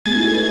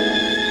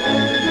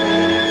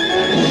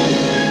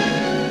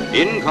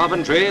In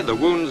Coventry, the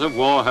wounds of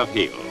war have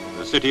healed.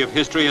 The city of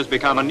history has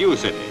become a new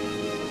city.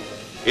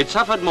 It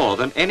suffered more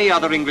than any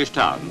other English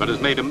town, but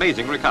has made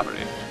amazing recovery.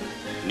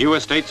 New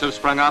estates have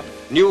sprung up,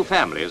 new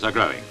families are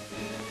growing.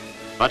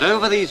 But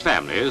over these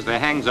families there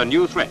hangs a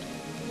new threat,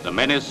 the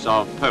menace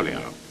of polio.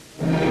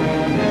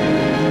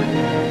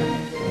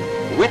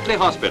 Whitley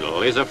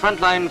Hospital is a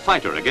frontline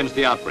fighter against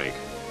the outbreak,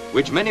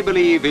 which many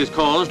believe is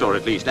caused, or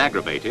at least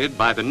aggravated,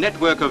 by the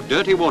network of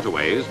dirty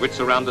waterways which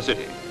surround the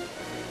city.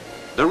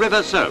 The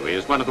River Sowe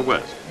is one of the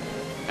worst,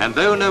 and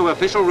though no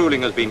official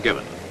ruling has been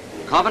given,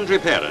 Coventry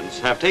parents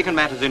have taken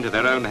matters into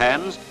their own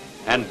hands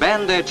and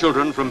banned their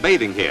children from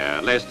bathing here,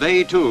 lest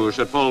they too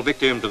should fall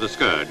victim to the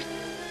scourge,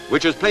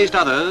 which has placed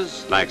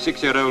others, like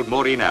 6-year-old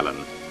Maureen Allen,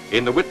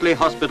 in the Whitley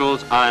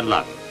Hospital's iron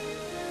lung.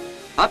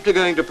 Up to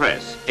going to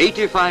press,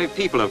 85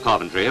 people of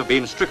Coventry have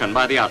been stricken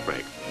by the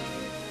outbreak.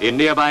 In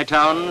nearby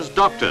towns,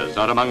 doctors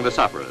are among the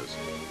sufferers.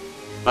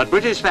 But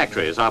British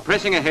factories are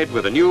pressing ahead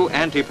with a new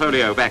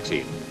anti-polio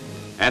vaccine,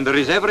 and there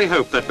is every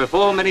hope that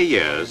before many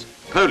years,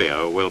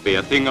 polio will be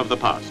a thing of the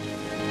past.